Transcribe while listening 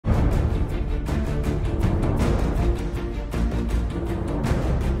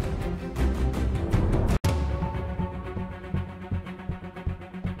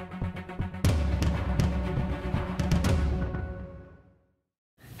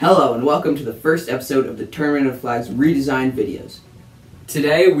Hello and welcome to the first episode of the Tournament of Flags Redesign videos.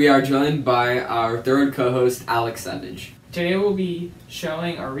 Today we are joined by our third co-host, Alex Savage. Today we'll be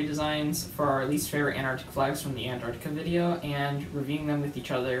showing our redesigns for our least favorite Antarctic flags from the Antarctica video and reviewing them with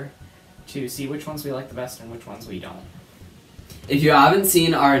each other to see which ones we like the best and which ones we don't. If you haven't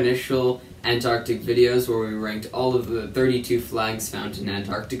seen our initial Antarctic videos where we ranked all of the 32 flags found in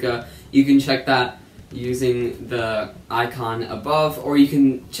Antarctica, you can check that using the icon above, or you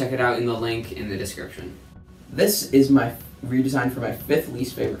can check it out in the link in the description. This is my redesign for my fifth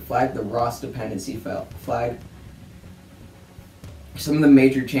least favorite flag, the Ross dependency flag. Some of the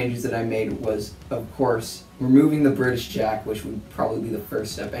major changes that I made was, of course, removing the British Jack, which would probably be the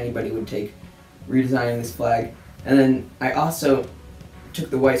first step anybody would take redesigning this flag. And then I also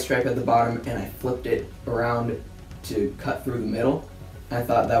took the white stripe at the bottom and I flipped it around to cut through the middle. I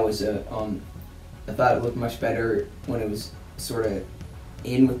thought that was I thought it looked much better when it was sort of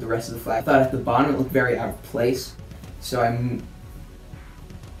in with the rest of the flag. I thought at the bottom it looked very out of place, so I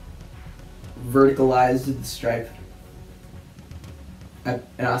verticalized the stripe. I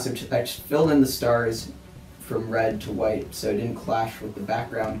just filled in the stars from red to white so it didn't clash with the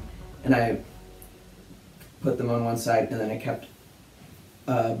background, and I put them on one side, and then I kept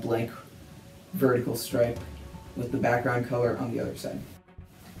a blank vertical stripe with the background color on the other side.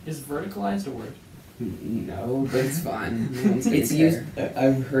 Is verticalized a word? No, but it's fine. It's used.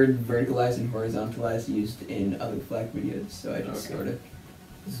 I've heard verticalized and horizontalized used in other flag videos, so I just sort of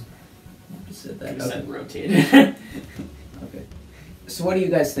just said that. You said Okay. rotated. Okay. So what do you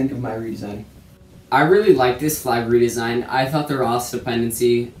guys think of my redesign? I really like this flag redesign. I thought the Ross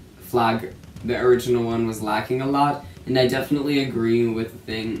dependency flag, the original one, was lacking a lot, and I definitely agree with the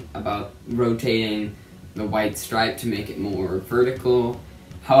thing about rotating the white stripe to make it more vertical.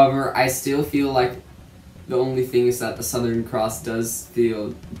 However, I still feel like the only thing is that the Southern Cross does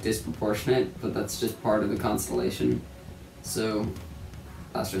feel disproportionate, but that's just part of the constellation. So,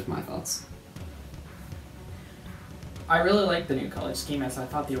 that's just my thoughts. I really like the new color scheme, as I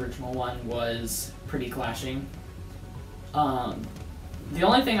thought the original one was pretty clashing. The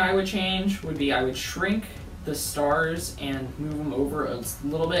only thing I would change would be I would shrink the stars and move them over a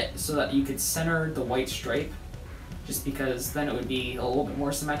little bit so that you could center the white stripe, just because then it would be a little bit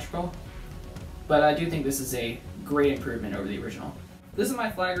more symmetrical. But I do think this is a great improvement over the original. This is my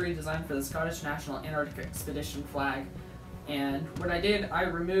flag redesign for the Scottish National Antarctic Expedition flag, and what I did, I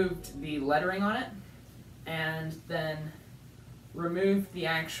removed the lettering on it and then removed the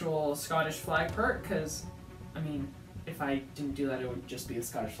actual Scottish flag part, because, I mean, if I didn't do that it would just be the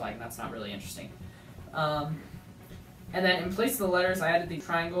Scottish flag and that's not really interesting. And then in place of the letters I added the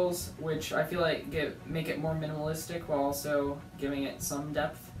triangles, which I feel like make it more minimalistic while also giving it some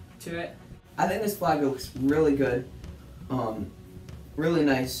depth to it. I think this flag looks really good. Really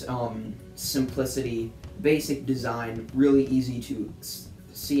nice simplicity, basic design, really easy to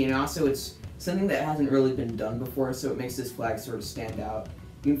see, and also it's something that hasn't really been done before, so it makes this flag sort of stand out.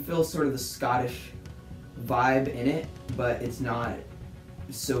 You can feel sort of the Scottish vibe in it, but it's not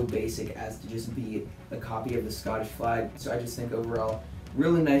so basic as to just be a copy of the Scottish flag. So I just think overall,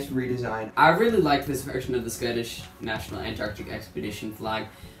 really nice redesign. I really like this version of the Scottish National Antarctic Expedition flag.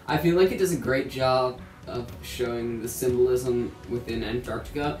 I feel like it does a great job of showing the symbolism within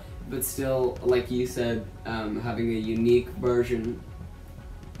Antarctica, but still, like you said, having a unique version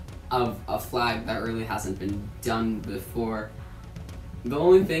of a flag that really hasn't been done before. The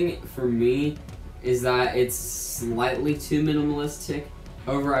only thing for me is that it's slightly too minimalistic.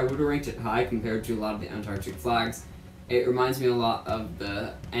 However, I would have ranked it high compared to a lot of the Antarctic flags. It reminds me a lot of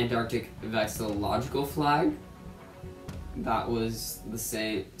the Antarctic vexillological flag. That was the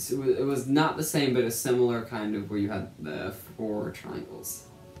same. So it was not the same, but a similar kind of where you had the 4 triangles.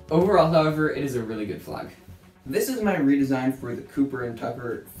 Overall, however, it is a really good flag. This is my redesign for the Cooper and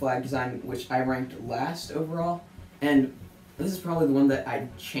Tucker flag design, which I ranked last overall, and this is probably the one that I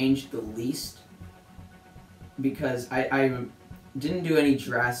changed the least, because I didn't do any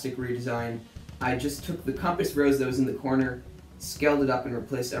drastic redesign. I just took the compass rose that was in the corner, scaled it up, and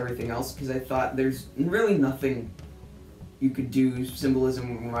replaced everything else, because I thought there's really nothing you could do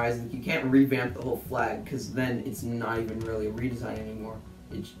symbolism-wise. You can't revamp the whole flag, because then it's not even really a redesign anymore.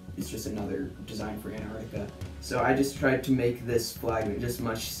 It's just another design for Antarctica. So I just tried to make this flag just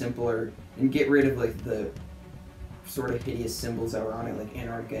much simpler and get rid of like the sort of hideous symbols that were on it, like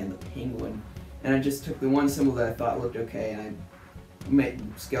Antarctica and the penguin. And I just took the one symbol that I thought looked okay, and I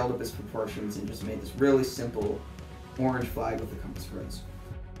scaled up its proportions and just made this really simple orange flag with the compass rose.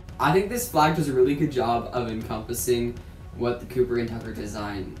 I think this flag does a really good job of encompassing what the Cooper and Tucker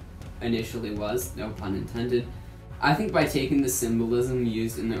design initially was, no pun intended. I think by taking the symbolism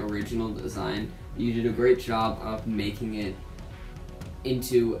used in the original design, you did a great job of making it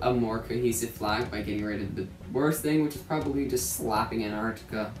into a more cohesive flag by getting rid of the worst thing, which is probably just slapping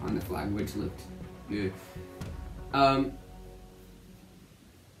Antarctica on the flag, which looked good.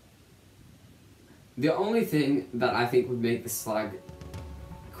 The only thing that I think would make this flag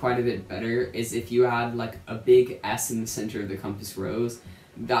quite a bit better is if you had like a big S in the center of the compass rose.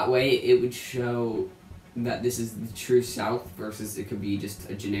 That way it would show that this is the true south versus it could be just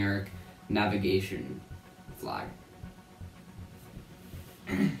a generic navigation flag.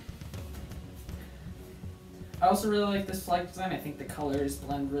 I also really like this flag design. I think the colors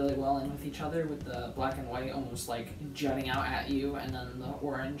blend really well in with each other, with the black and white almost like jutting out at you, and then the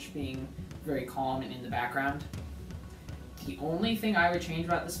orange being very calm and in the background. The only thing I would change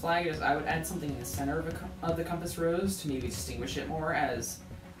about this flag is I would add something in the center of the compass rose to maybe distinguish it more, as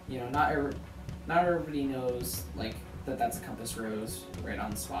you know, not everybody knows like that's a compass rose right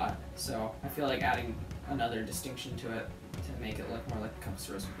on the spot. So I feel like adding another distinction to it to make it look more like a compass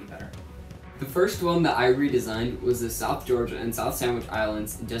rose would be better. The first one that I redesigned was the South Georgia and South Sandwich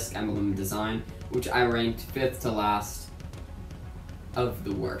Islands disc emblem design, which I ranked 5th to last of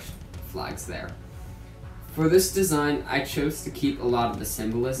the worst flags there. For this design, I chose to keep a lot of the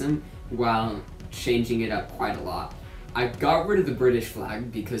symbolism while changing it up quite a lot. I got rid of the British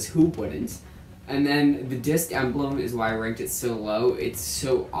flag because who wouldn't? And then the disc emblem is why I ranked it so low. It's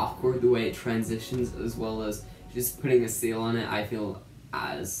so awkward the way it transitions, as well as just putting a seal on it, I feel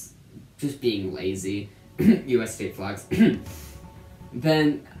as just being lazy. US state flags.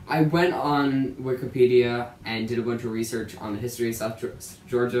 Then I went on Wikipedia and did a bunch of research on the history of South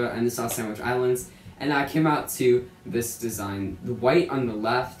Georgia and the South Sandwich Islands, and I came out to this design. The white on the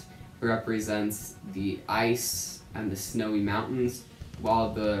left represents the ice and the snowy mountains,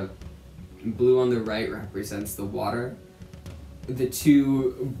 while the blue on the right represents the water. The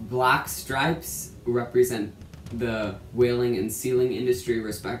two black stripes represent the whaling and sealing industry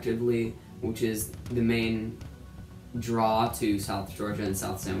respectively, which is the main draw to South Georgia and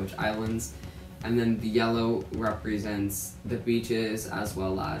South Sandwich Islands. And then the yellow represents the beaches as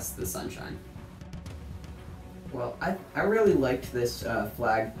well as the sunshine. Well, I really liked this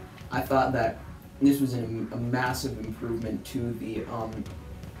flag. I thought that this was a massive improvement to the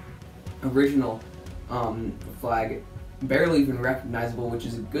original flag. Barely even recognizable, which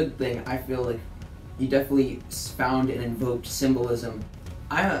is a good thing. I feel like you definitely found and invoked symbolism.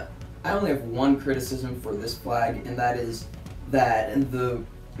 I only have one criticism for this flag, and that is that the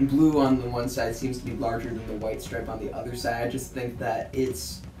blue on the one side seems to be larger than the white stripe on the other side. I just think that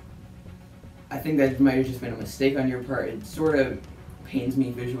I think that might have just been a mistake on your part. It sort of pains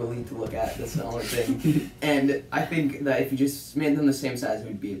me visually to look at, that's the only thing. And I think that if you just made them the same size, it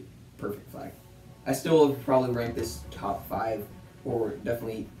would be a perfect flag. I still would probably rank this top 5, or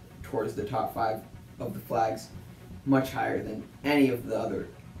definitely towards the top 5 of the flags, much higher than any of the other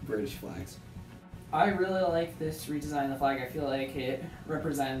British flags. I really like this redesign of the flag. I feel like it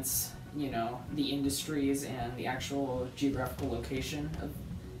represents, you know, the industries and the actual geographical location of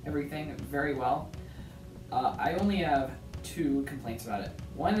everything very well. I only have 2 complaints about it.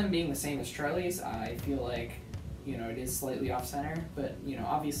 One of them being the same as Charlie's. I feel like, you know, it is slightly off-center, but, you know,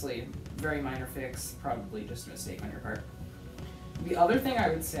 obviously very minor fix, probably just a mistake on your part. The other thing I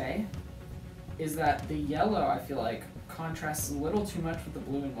would say is that the yellow, I feel like, contrasts a little too much with the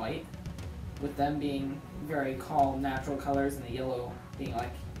blue and white, with them being very calm, natural colors, and the yellow being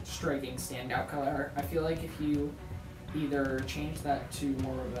like striking standout color. I feel like if you either change that to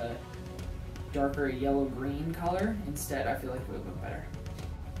more of a darker yellow-green color instead, I feel like it would look better.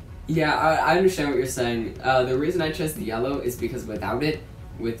 Yeah, I understand what you're saying. The reason I chose the yellow is because without it,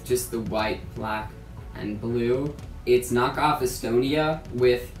 with just the white, black, and blue, it's knockoff Estonia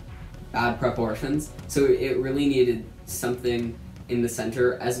with bad proportions. So it really needed something in the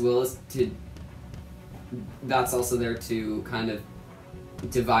center, as well as that's also there to kind of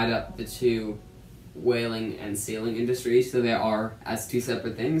divide up the two whaling and sealing industries, so they are as 2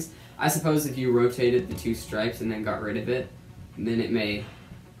 separate things. I suppose if you rotated the 2 stripes and then got rid of it, then it may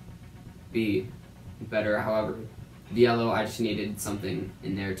be better. However, the yellow, I just needed something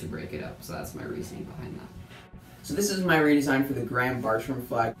in there to break it up, so that's my reasoning behind that. So this is my redesign for the Graham Bartram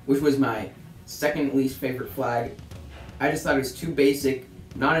flag, which was my second least favorite flag. I just thought it was too basic,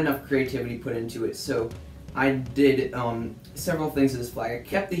 not enough creativity put into it, so I did several things to this flag. I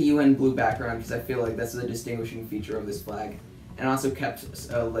kept the UN blue background because I feel like that's the distinguishing feature of this flag, and I also kept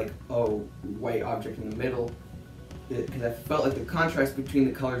like a white object in the middle because I felt like the contrast between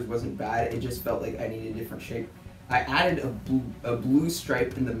the colors wasn't bad. It just felt like I needed a different shape. I added a blue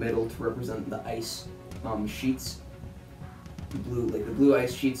stripe in the middle to represent the ice sheets the blue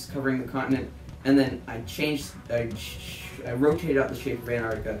ice sheets covering the continent, and then I rotated out the shape of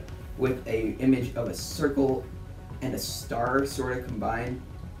Antarctica with a image of a circle and a star sort of combined.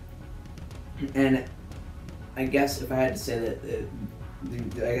 And I guess if I had to say that,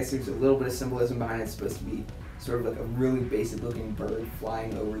 I guess there's a little bit of symbolism behind it. It's supposed to be sort of like a really basic looking bird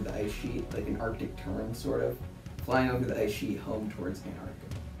flying over the ice sheet, like an Arctic tern sort of, flying over the ice sheet home towards Antarctica.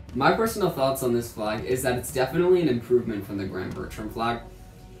 My personal thoughts on this flag is that it's definitely an improvement from the Graham Bertram flag.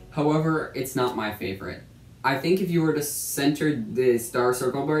 However, it's not my favorite. I think if you were to center the star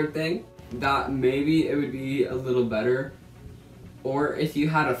circle bird thing, that maybe it would be a little better. Or if you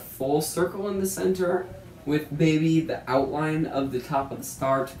had a full circle in the center with maybe the outline of the top of the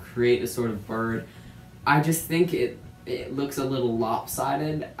star to create a sort of bird. I just think it looks a little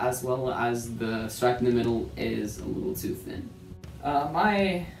lopsided, as well as the stripe in the middle is a little too thin.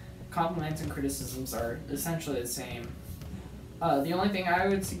 My compliments and criticisms are essentially the same. The only thing I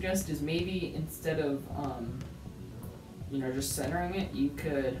would suggest is maybe instead of just centering it, you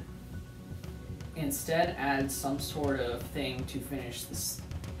could instead add some sort of thing to finish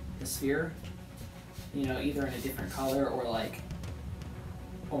the sphere. Either in a different color or like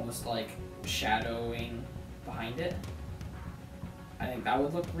almost like shadowing behind it. I think that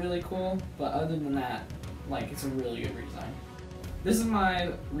would look really cool, but other than that, it's a really good redesign. This is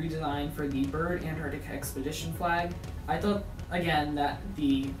my redesign for the Bird Antarctic Expedition flag. I thought, again, that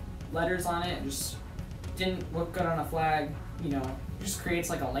the letters on it just didn't look good on a flag. Just creates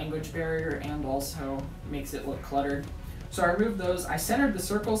like a language barrier and also makes it look cluttered. So I removed those. I centered the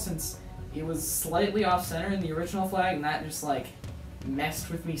circle since it was slightly off center in the original flag, and that just messed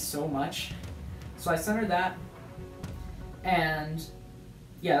with me so much. So I centered that, and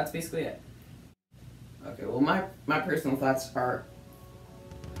yeah, that's basically it. Okay, well my personal thoughts are,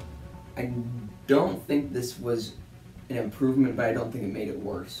 I don't think this was an improvement, but I don't think it made it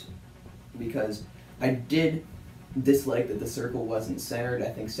worse. Because I did dislike that the circle wasn't centered. I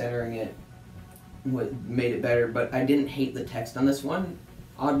think centering it made it better, but I didn't hate the text on this one.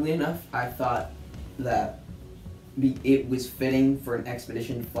 Oddly enough, I thought that it was fitting for an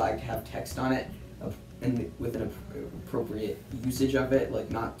expedition flag to have text on it, and with an appropriate usage of it,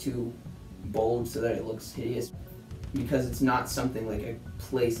 not too bold so that it looks hideous, because it's not something like a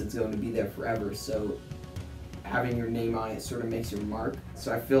place that's going to be there forever, so having your name on it sort of makes your mark.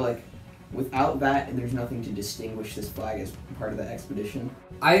 So I feel like without that, there's nothing to distinguish this flag as part of the expedition.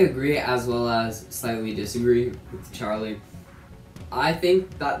 I agree, as well as slightly disagree with Charlie. I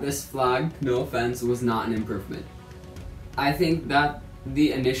think that this flag, no offense, was not an improvement. I think that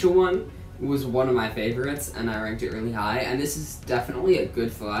the initial one was one of my favorites, and I ranked it really high, and this is definitely a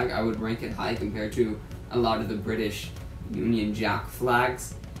good flag. I would rank it high compared to a lot of the British Union Jack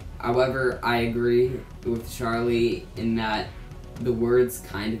flags. However, I agree with Charlie in that the words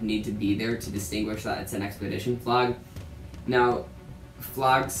kind of need to be there to distinguish that it's an expedition flag. Now,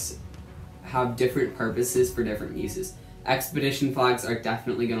 flags have different purposes for different uses. Expedition flags are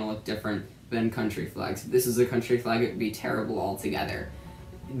definitely going to look different than country flags. If this was a country flag, it would be terrible altogether.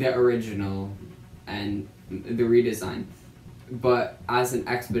 The original and the redesign. But as an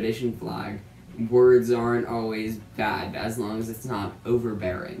expedition flag, words aren't always bad as long as it's not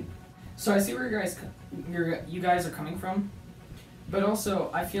overbearing. So I see where you guys are coming from, but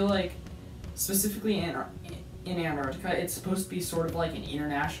also I feel like specifically in Antarctica, it's supposed to be sort of like an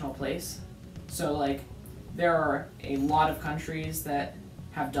international place. So there are a lot of countries that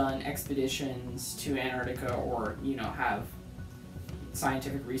have done expeditions to Antarctica, or have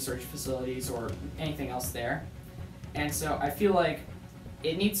scientific research facilities or anything else there. And so I feel like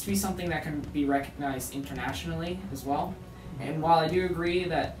it needs to be something that can be recognized internationally as well. And while I do agree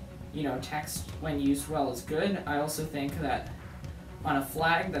that text when used well is good, I also think that on a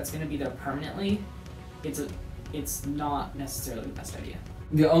flag that's going to be there permanently, it's not necessarily the best idea.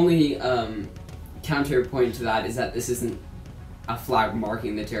 The only counterpoint to that is that this isn't a flag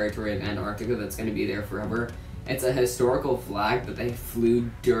marking the territory of Antarctica that's going to be there forever. It's a historical flag that they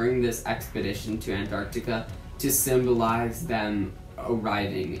flew during this expedition to Antarctica to symbolize them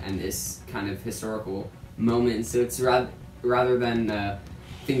arriving and this kind of historical moment. So it's rather than a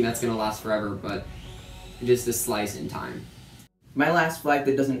thing that's going to last forever, but just a slice in time. My last flag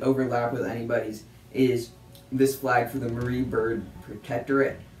that doesn't overlap with anybody's is this flag for the Marie Bird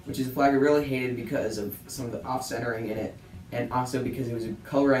Protectorate, which is a flag I really hated because of some of the off-centering in it, and also because it was a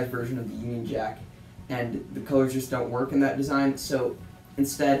colorized version of the Union Jack, and the colors just don't work in that design. So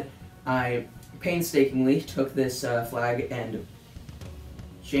instead, I painstakingly took this flag and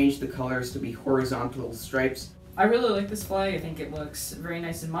changed the colors to be horizontal stripes. I really like this flag. I think it looks very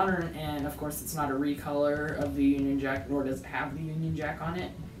nice and modern, and of course it's not a recolor of the Union Jack, nor does it have the Union Jack on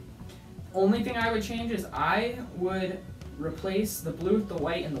it. Only thing I would change is I would replace the blue with the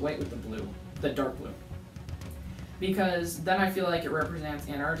white and the white with the blue, the dark blue. Because then I feel like it represents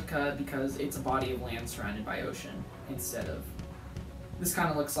Antarctica because it's a body of land surrounded by ocean instead of... This kind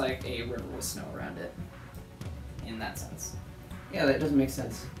of looks like a river with snow around it, in that sense. Yeah, that doesn't make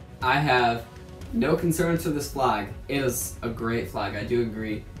sense. I have no concerns with this flag. It is a great flag. I do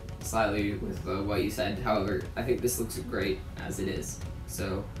agree slightly with what you said. However, I think this looks great as it is.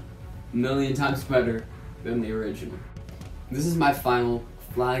 So, a million times better than the original. This is my final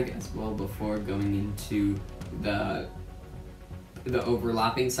flag as well before going into the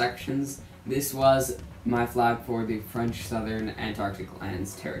overlapping sections. This was my flag for the French Southern Antarctic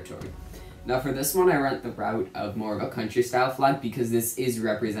Lands Territory. Now for this one I went the route of more of a country style flag because this is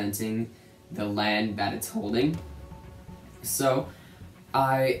representing the land that it's holding. So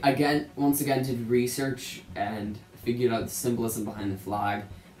I once again did research and figured out the symbolism behind the flag.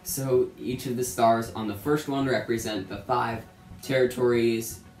 So each of the stars on the first one represent the 5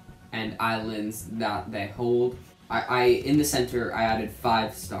 territories and islands that they hold. In the center I added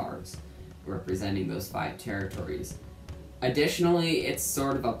 5 stars representing those 5 territories. Additionally, it's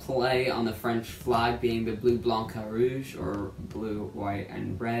sort of a play on the French flag being the bleu blanc rouge, or blue, white,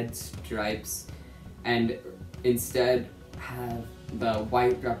 and red stripes, and instead have the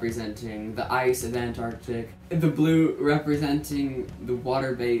white representing the ice of the Antarctic, the blue representing the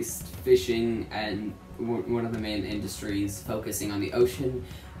water-based fishing and one of the main industries focusing on the ocean,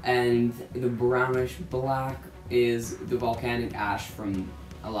 and the brownish black is the volcanic ash from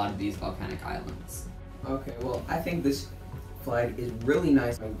a lot of these volcanic islands. Okay, well, I think this flag is really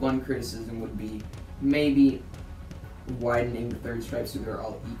nice. My one criticism would be maybe widening the 3rd stripe so they're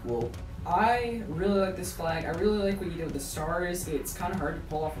all equal. I really like this flag. I really like what you did with the stars. It's kind of hard to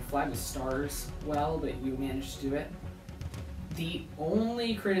pull off a flag with stars well, but you managed to do it. The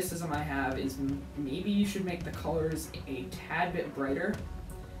only criticism I have is maybe you should make the colors a tad bit brighter.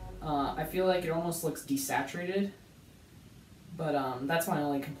 I feel like it almost looks desaturated, but that's my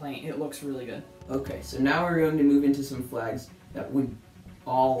only complaint. It looks really good. Okay, so now we're going to move into some flags that we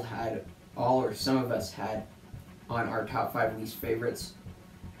all or some of us had on our top 5 least favorites,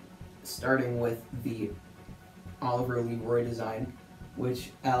 starting with the Oliver Leroy design,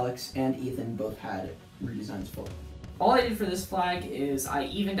 which Alex and Ethan both had redesigns for. All I did for this flag is I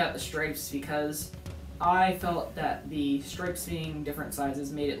evened out the stripes because I felt that the stripes being different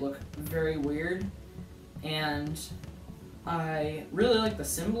sizes made it look very weird, and I really like the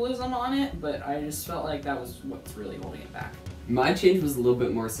symbolism on it, but I just felt like that was what's really holding it back. My change was a little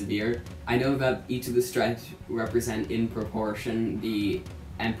bit more severe. I know that each of the stripes represent in proportion the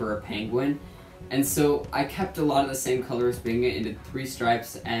emperor penguin, and so I kept a lot of the same colors, bringing it into 3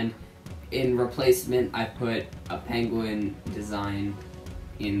 stripes, and in replacement I put a penguin design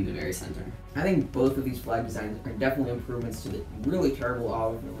in the very center. I think both of these flag designs are definitely improvements to the really terrible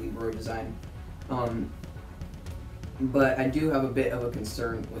Oliver Leroy design. But I do have a bit of a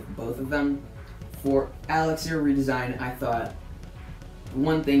concern with both of them. For Alex, your redesign, I thought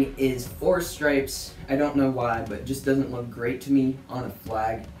one thing is 4 stripes. I don't know why, but it just doesn't look great to me on a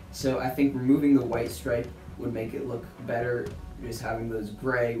flag. So I think removing the white stripe would make it look better, just having those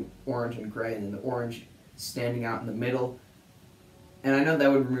gray, orange, and gray, and then the orange standing out in the middle. And I know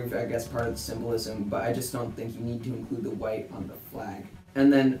that would remove, I guess, part of the symbolism, but I just don't think you need to include the white on the flag.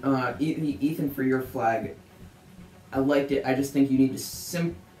 And then, Ethan, for your flag, I liked it. I just think you need to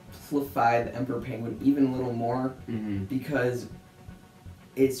simplify the Emperor Penguin even a little more, because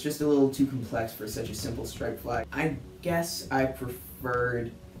it's just a little too complex for such a simple striped flag. I guess I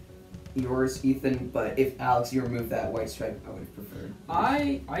preferred yours, Ethan, but if Alex, you remove that white stripe, I would have preferred.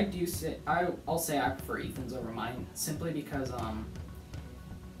 I'll say I prefer Ethan's over mine, simply because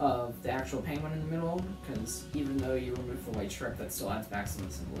of the actual penguin in the middle, because even though you remove the white stripe, that still adds back some of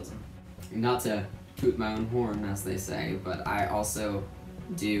the symbolism. Not to toot my own horn, as they say, but I also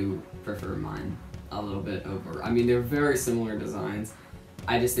do prefer mine a little bit over. I mean, they're very similar designs.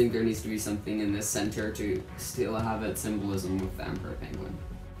 I just think there needs to be something in the center to still have that symbolism with the Emperor Penguin.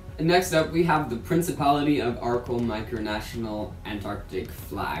 And next up, we have the Principality of Arkell Micronational Antarctic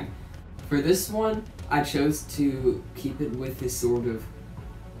flag. For this one, I chose to keep it with this sort of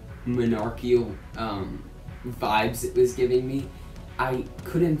monarchical vibes it was giving me. I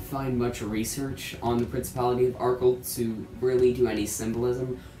couldn't find much research on the Principality of Arkell to really do any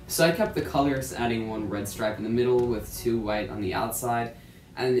symbolism, so I kept the colors, adding 1 red stripe in the middle with 2 white on the outside,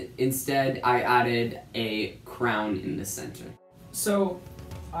 and instead I added a crown in the center. So,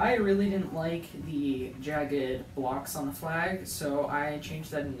 I really didn't like the jagged blocks on the flag, so I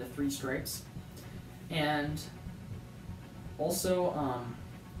changed that into 3 stripes. And also,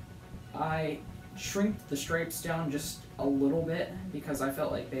 I shrinked the stripes down just a little bit because I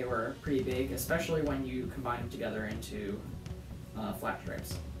felt like they were pretty big, especially when you combine them together into flat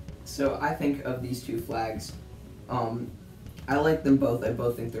stripes. So I think of these 2 flags, I like them both. I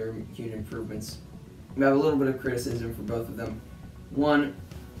both think they're huge improvements. We have a little bit of criticism for both of them. One,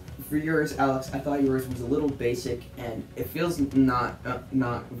 for yours, Alex, I thought yours was a little basic and it feels not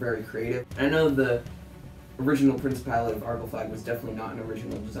very creative. And I know the original Principality of Argyle flag was definitely not an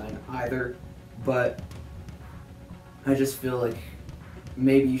original design either, but I just feel like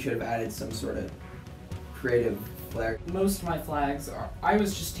maybe you should have added some sort of creative flair. Most of my flags are, I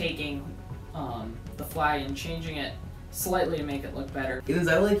was just taking the flag and changing it slightly to make it look better. Because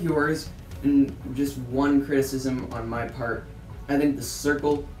I like yours, and just one criticism on my part, I think the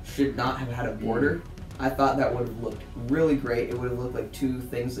circle should not have had a border. I thought that would have looked really great. It would have looked like 2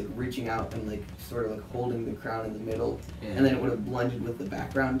 things like reaching out and like sort of like holding the crown in the middle, and then it would have blended with the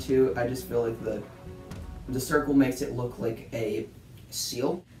background too. I just feel like the circle makes it look like a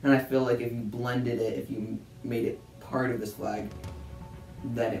seal, and I feel like if you blended it, if you made it part of this flag,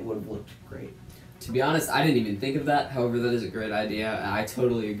 then it would have looked great. To be honest, I didn't even think of that. However, that is a great idea, and I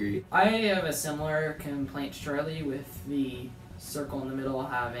totally agree. I have a similar complaint to Charlie with the circle in the middle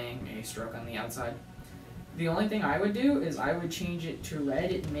having a stroke on the outside. The only thing I would do is I would change it to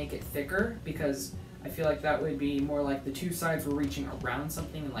red and make it thicker, because I feel like that would be more like the 2 sides were reaching around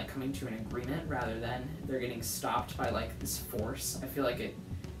something and like coming to an agreement rather than they're getting stopped by like this force. I feel like it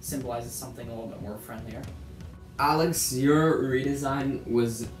symbolizes something a little bit more friendlier. Alex, your redesign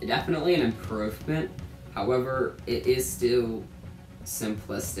was definitely an improvement. However, it is still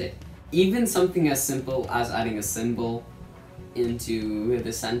simplistic. Even something as simple as adding a symbol into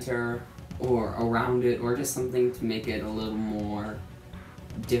the center or around it, or just something to make it a little more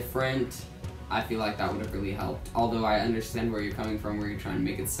different, I feel like that would have really helped. Although I understand where you're coming from, where you're trying to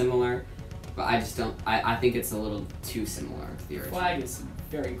make it similar, but I just don't, I think it's a little too similar to the original. Flag is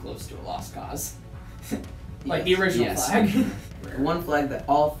very close to a lost cause. Like the original flag. One flag that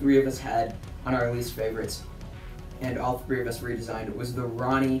all 3 of us had on our least favorites, and all 3 of us redesigned, was the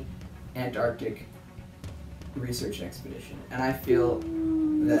Ronnie Antarctic research expedition. And I feel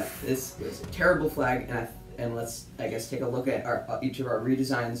that this is a terrible flag, and let's, I guess, take a look at each of our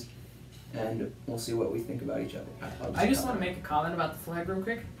redesigns, and we'll see what we think about each other. I just want to make a comment about the flag real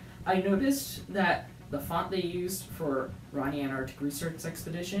quick. I noticed that the font they used for Ronnie Antarctic Research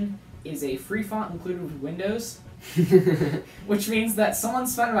Expedition is a free font included with Windows, which means that someone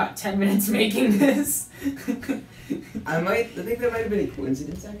spent about 10 minutes making this. I think that might have been a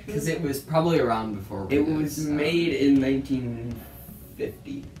coincidence, actually. Because it was probably around before It Windows, was made in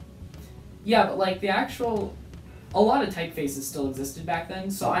 1950. Yeah, but like the actual, a lot of typefaces still existed back then,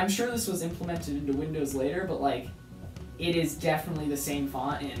 so I'm sure this was implemented into Windows later, but like, it is definitely the same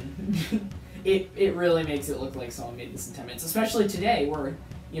font, and it really makes it look like someone made this in 10 minutes, especially today where,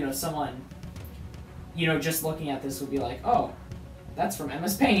 you know, someone, you know, just looking at this would be like, oh, that's from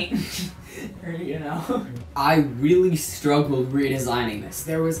MS Paint, or, you know. I really struggled redesigning this.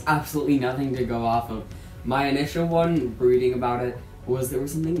 There was absolutely nothing to go off of. My initial one, reading about it, was there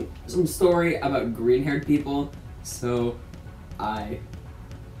was some story about green-haired people, so I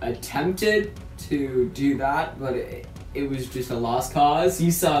attempted to do that, but it was just a lost cause.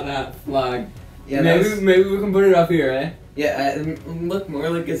 You saw that flag. Yeah, maybe we can put it up here, eh? Yeah, it looked more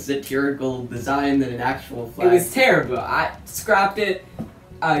like a satirical design than an actual flag. It was terrible. I scrapped it.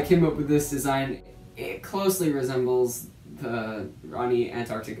 I came up with this design. It closely resembles the Ronnie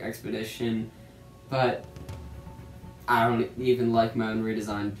Antarctic Expedition, but I don't even like my own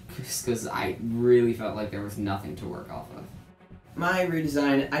redesign because I really felt like there was nothing to work off of. My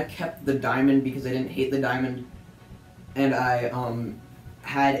redesign, I kept the diamond because I didn't hate the diamond, and I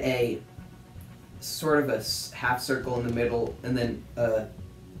had a sort of a half circle in the middle, and then a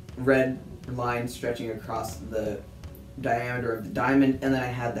red line stretching across the diameter of the diamond, and then I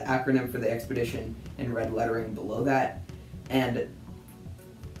had the acronym for the expedition in red lettering below that. And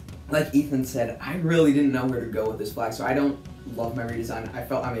like Ethan said, I really didn't know where to go with this flag, so I don't love my redesign. I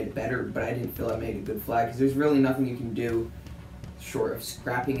felt I made it better, but I didn't feel I made a good flag, because there's really nothing you can do short of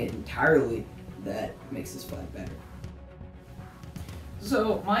scrapping it entirely that makes this flag better.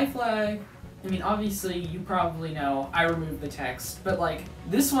 So my flag, I mean, obviously you probably know I removed the text, but like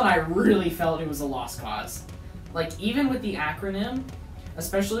this one I really felt it was a lost cause. Like even with the acronym,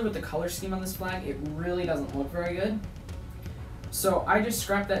 especially with the color scheme on this flag, it really doesn't look very good. So I just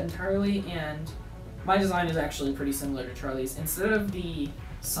scrapped that entirely, and my design is actually pretty similar to Charlie's. Instead of the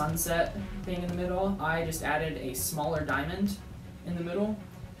sunset thing in the middle, I just added a smaller diamond in the middle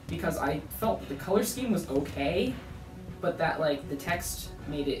because I felt the color scheme was okay, but that like the text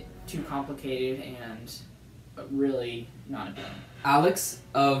made it too complicated and really not appealing. Alex,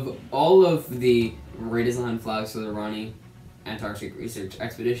 of all of the redesigned flags for the Ronnie Antarctic Research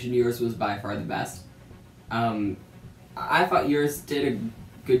Expedition, yours was by far the best. I thought yours did a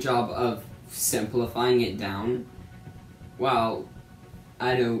good job of simplifying it down. While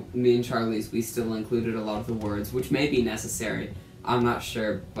I know me and Charlie's, we still included a lot of the words, which may be necessary. I'm not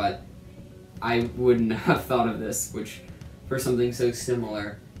sure, but I wouldn't have thought of this, which for something so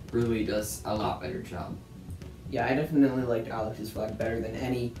similar really does a lot better job. Yeah, I definitely liked Alex's flag better than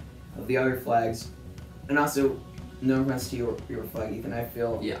any of the other flags. And also, no offense to your flag, Ethan, I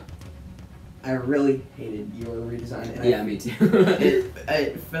feel... Yeah. I really hated your redesign. And Yeah, me too.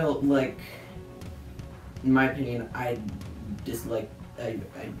 it felt like, in my opinion, I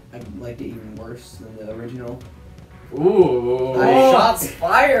liked it even worse than the original. Ooh, I- shots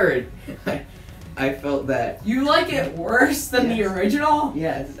fired! I felt that... You like it worse than the Yes. original?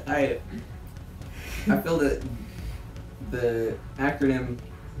 Yes, I feel that the acronym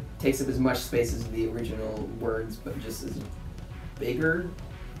takes up as much space as the original words, but just is bigger.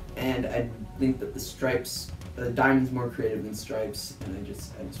 And I think that the diamond's more creative than stripes, and I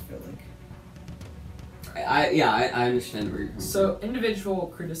just feel like... I understand where you're coming So individual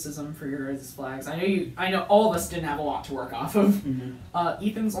criticism for your guys' flags. I know all of us didn't have a lot to work off of.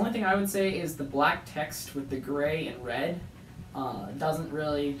 Ethan's only thing I would say is the black text with the gray and red doesn't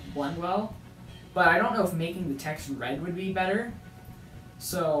really blend well. But I don't know if making the text red would be better.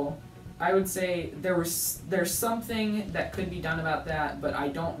 So I would say there's something that could be done about that, but I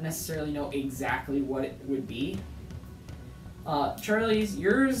don't necessarily know exactly what it would be. Charlie's,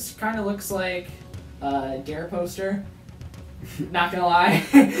 yours kind of looks like a Dare poster. Not gonna lie.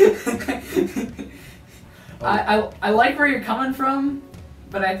 I like where you're coming from,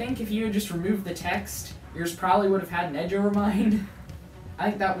 but I think if you had just removed the text, yours probably would have had an edge over mine. I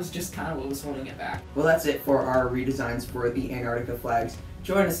think that was just kind of what was holding it back. Well, that's it for our redesigns for the Antarctica flags.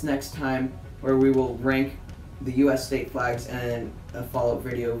 Join us next time where we will rank the U.S. state flags and a follow-up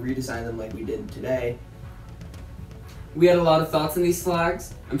video redesign them like we did today. We had a lot of thoughts on these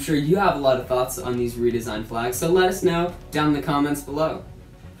flags. I'm sure you have a lot of thoughts on these redesigned flags, so let us know down in the comments below.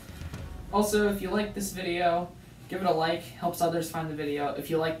 Also, if you like this video, give it a like, helps others find the video.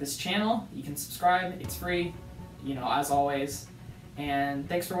 If you like this channel, you can subscribe, it's free, as always. And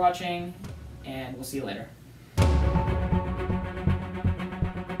thanks for watching, and we'll see you later.